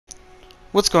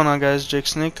What's going on, guys? Jake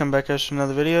Snake, come back after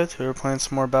another video. Today we're playing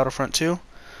some more Battlefront 2,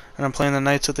 and I'm playing the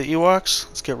Knights with the Ewoks.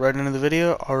 Let's get right into the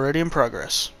video, already in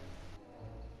progress.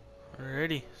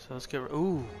 Alrighty, so let's get...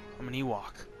 Ooh, I'm an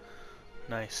Ewok.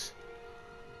 Nice.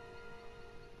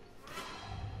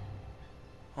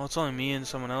 Oh, it's only me and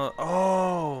someone else.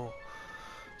 Oh!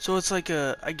 So it's like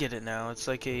a... I get it now. It's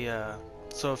like a...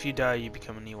 So if you die, you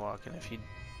become an Ewok, and if you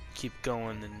keep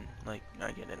going, then, like,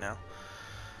 I get it now.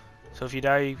 So if you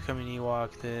die, you become an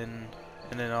Ewok, then...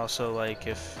 And then also, like,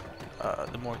 if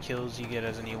the more kills you get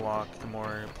as an Ewok, the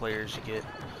more players you get,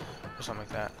 or something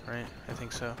like that, right? I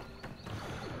think so.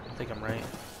 I think I'm right.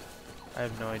 I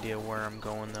have no idea where I'm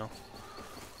going, though.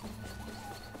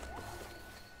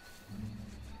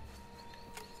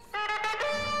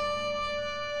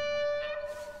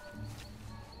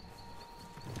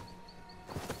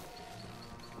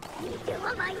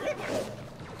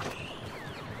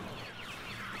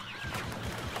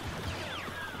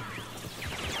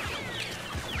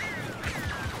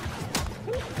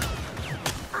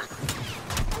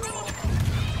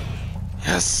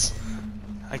 Yes!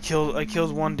 I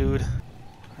killed one dude.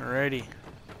 Alrighty.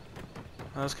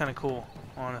 That was kinda cool,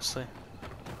 honestly.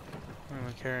 I don't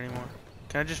even care anymore.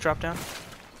 Can I just drop down?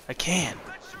 I can!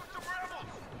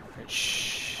 Right,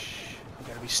 shh. I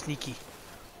gotta be sneaky.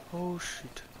 Oh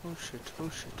shit, oh shit, oh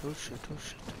shit, oh shit, oh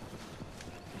shit.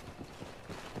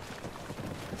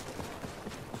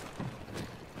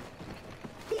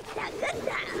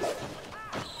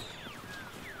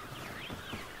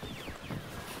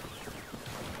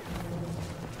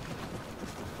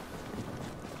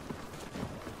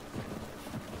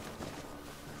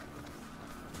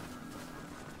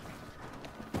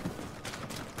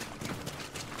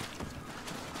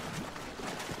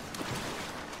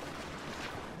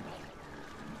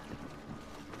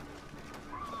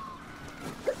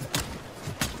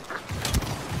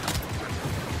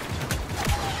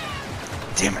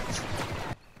 Damn it!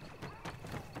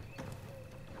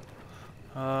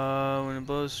 When it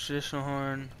blows the traditional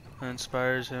horn, it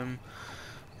inspires him,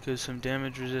 gives him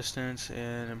damage resistance,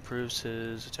 and improves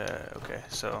his attack. Okay,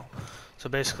 so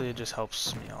basically it just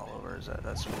helps me all over.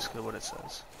 That's basically what it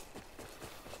says.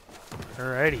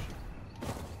 Alrighty,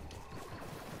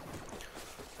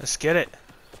 let's get it.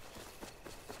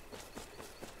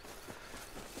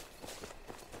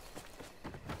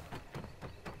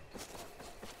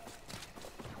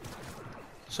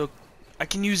 So I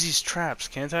can use these traps,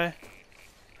 can't I?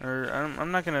 Or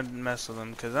I'm not gonna mess with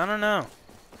them because I don't know.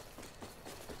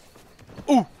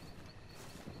 Ooh! Oh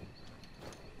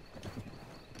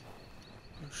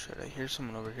shit! I hear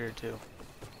someone over here too.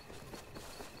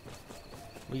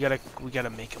 We gotta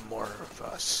make him more of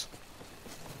us.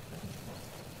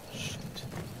 Shit!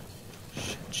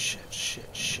 Shit! Shit! Shit!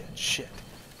 Shit! Shit!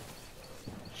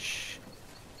 Shh.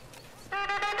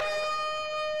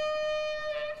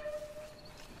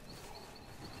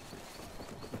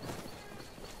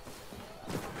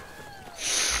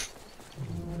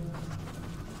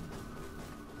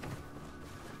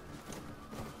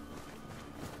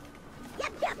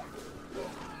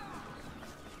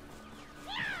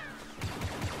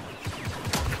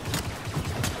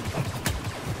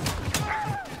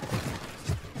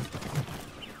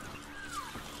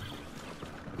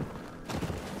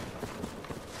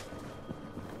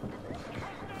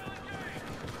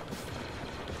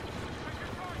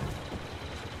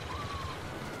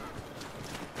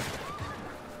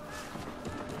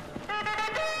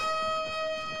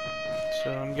 So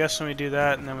I'm guessing we do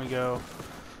that and then we go.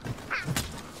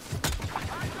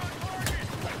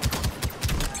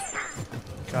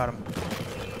 Got him.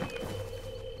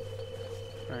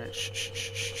 Alright, shh, shh,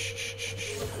 shh, shh, shh, shh,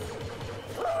 shh.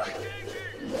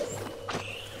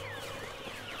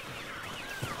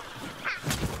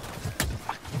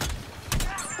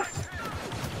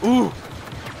 Ooh!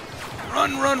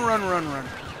 Run, run, run, run, run.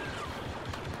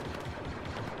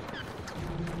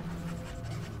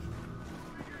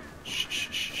 Shh,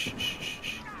 shh, shh, shh, shh,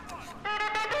 shh.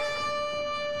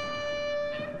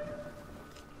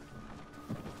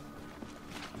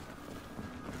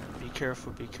 Be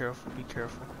careful, be careful, be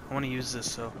careful. I want to use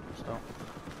this though, so.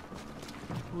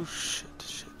 Oh shit,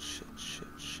 shit, shit, shit,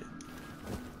 shit.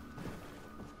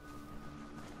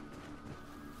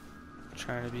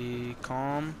 Trying to be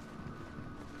calm.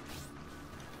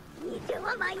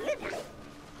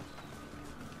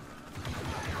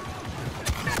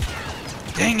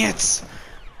 Dang it!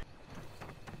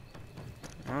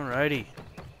 Alrighty.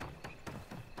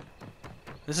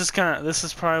 This is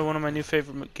probably one of my new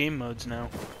favorite game modes now.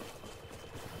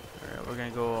 Alright, we're gonna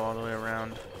go all the way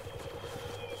around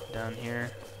down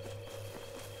here.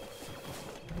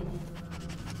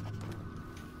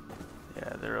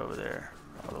 Yeah, they're over there.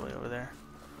 All the way over there.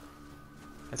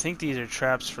 I think these are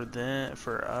traps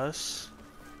for us.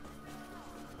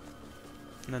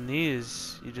 And then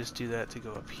these, you just do that to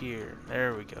go up here.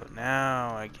 There we go.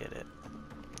 Now I get it.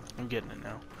 I'm getting it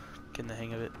now. Getting the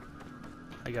hang of it.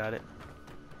 I got it.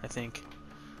 I think.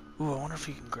 Ooh, I wonder if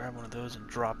you can grab one of those and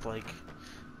drop, like,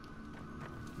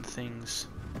 things.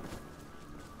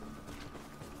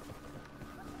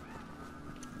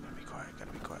 Gotta be quiet,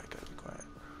 gotta be quiet, gotta be quiet.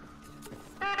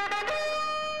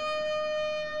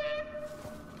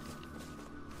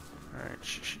 Alright,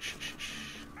 shh, shh, shh, shh,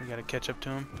 shh. We gotta catch up to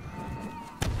him.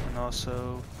 And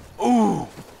also... Ooh!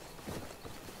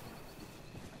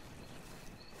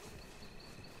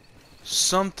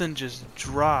 Something just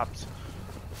dropped.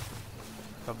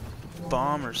 A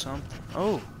bomb or something.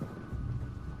 Oh!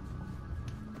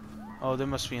 Oh, they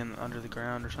must be under the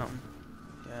ground or something.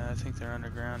 Yeah, I think they're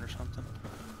underground or something.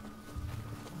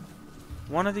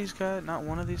 One of these guys, not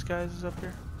one of these guys is up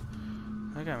here?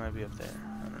 That guy might be up there.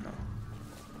 I don't know.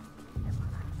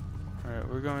 Alright,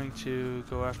 we're going to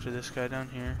go after this guy down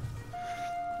here.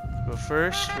 But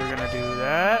first, we're gonna do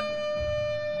that.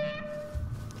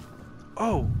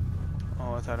 Oh!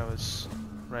 Oh, I thought I was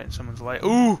right in someone's light.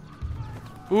 Ooh!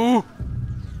 Ooh!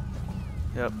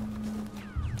 Yep.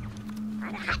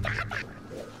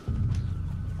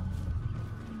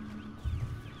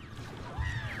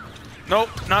 Nope,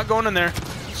 not going in there.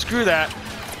 Screw that.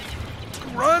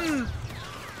 Run!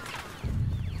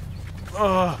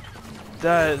 Ugh.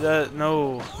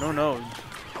 No. No, no.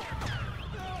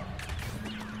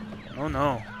 Oh,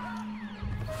 no.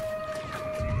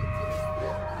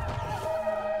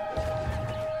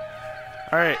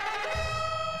 Alright.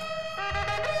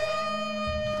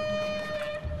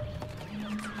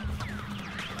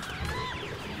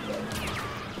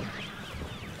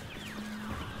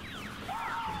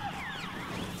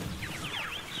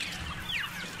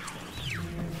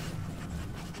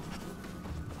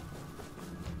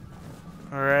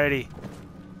 Alrighty.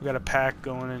 We got a pack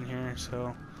going in here,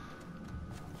 so...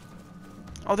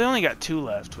 Oh, they only got 2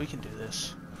 left. We can do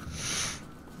this.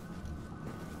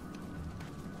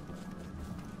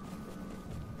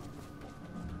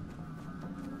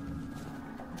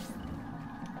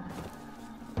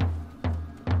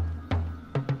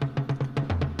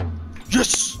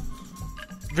 Yes!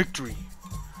 Victory!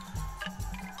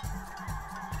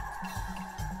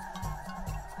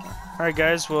 Alright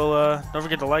guys, well, don't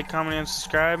forget to like, comment, and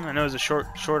subscribe. I know it's a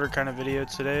shorter kind of video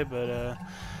today, but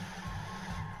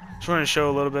just wanted to show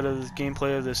a little bit of the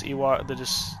gameplay of this Ewok,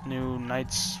 this new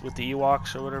Knights with the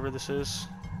Ewoks, or whatever this is,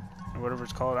 or whatever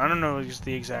it's called. I don't know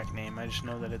the exact name. I just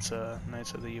know that it's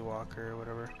Knights of the Ewok or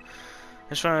whatever. I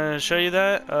just wanted to show you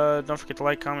that. Don't forget to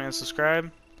like, comment, and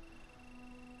subscribe.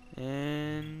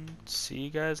 And see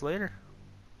you guys later.